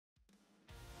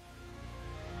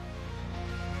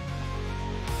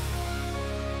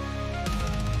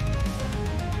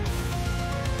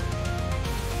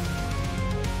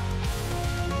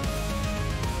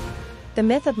The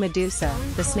myth of Medusa,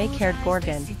 the snake-haired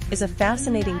Gorgon, is a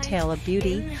fascinating tale of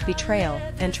beauty, betrayal,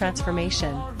 and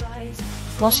transformation.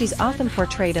 While she's often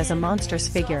portrayed as a monstrous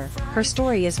figure, her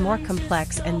story is more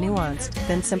complex and nuanced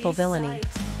than simple villainy.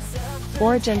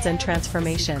 Origins and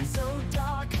transformation.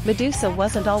 Medusa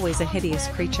wasn't always a hideous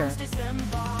creature.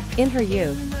 In her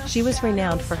youth, she was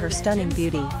renowned for her stunning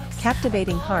beauty,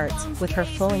 captivating hearts with her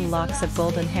flowing locks of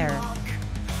golden hair.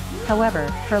 However,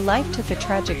 her life took a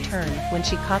tragic turn when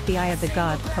she caught the eye of the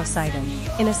god Poseidon.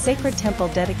 In a sacred temple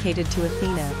dedicated to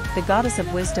Athena, the goddess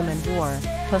of wisdom and war,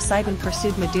 Poseidon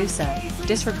pursued Medusa,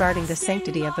 disregarding the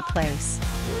sanctity of the place.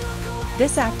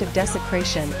 This act of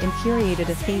desecration infuriated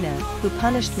Athena, who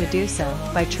punished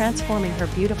Medusa by transforming her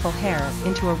beautiful hair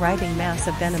into a writhing mass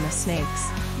of venomous snakes.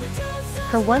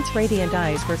 Her once radiant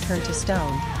eyes were turned to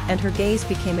stone, and her gaze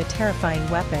became a terrifying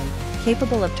weapon,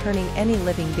 capable of turning any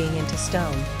living being into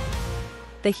stone.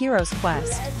 The hero's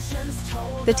quest.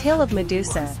 The tale of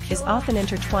Medusa is often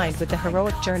intertwined with the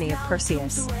heroic journey of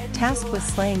Perseus. Tasked with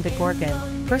slaying the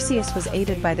Gorgon, Perseus was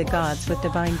aided by the gods with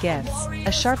divine gifts: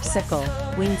 a sharp sickle,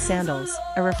 winged sandals,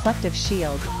 a reflective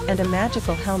shield, and a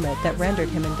magical helmet that rendered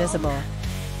him invisible.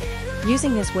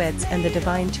 Using his wits and the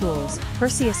divine tools,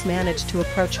 Perseus managed to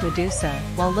approach Medusa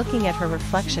while looking at her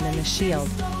reflection in the shield,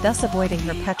 thus avoiding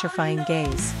her petrifying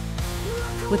gaze.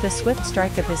 With a swift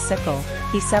strike of his sickle,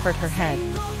 he severed her head.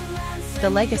 The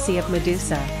legacy of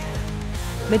Medusa.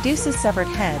 Medusa's severed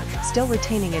head, still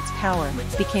retaining its power,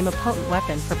 became a potent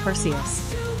weapon for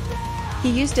Perseus. He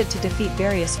used it to defeat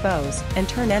various foes and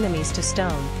turn enemies to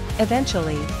stone.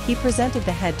 Eventually, he presented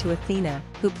the head to Athena,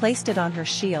 who placed it on her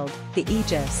shield, the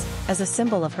Aegis, as a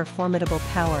symbol of her formidable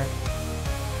power.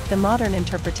 The modern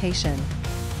interpretation.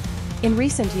 In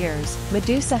recent years,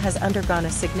 Medusa has undergone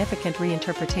a significant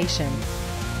reinterpretation.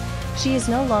 She is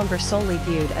no longer solely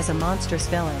viewed as a monstrous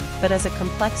villain, but as a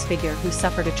complex figure who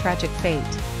suffered a tragic fate.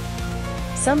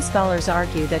 Some scholars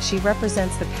argue that she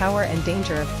represents the power and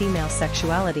danger of female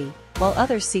sexuality, while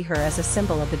others see her as a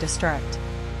symbol of the destruct.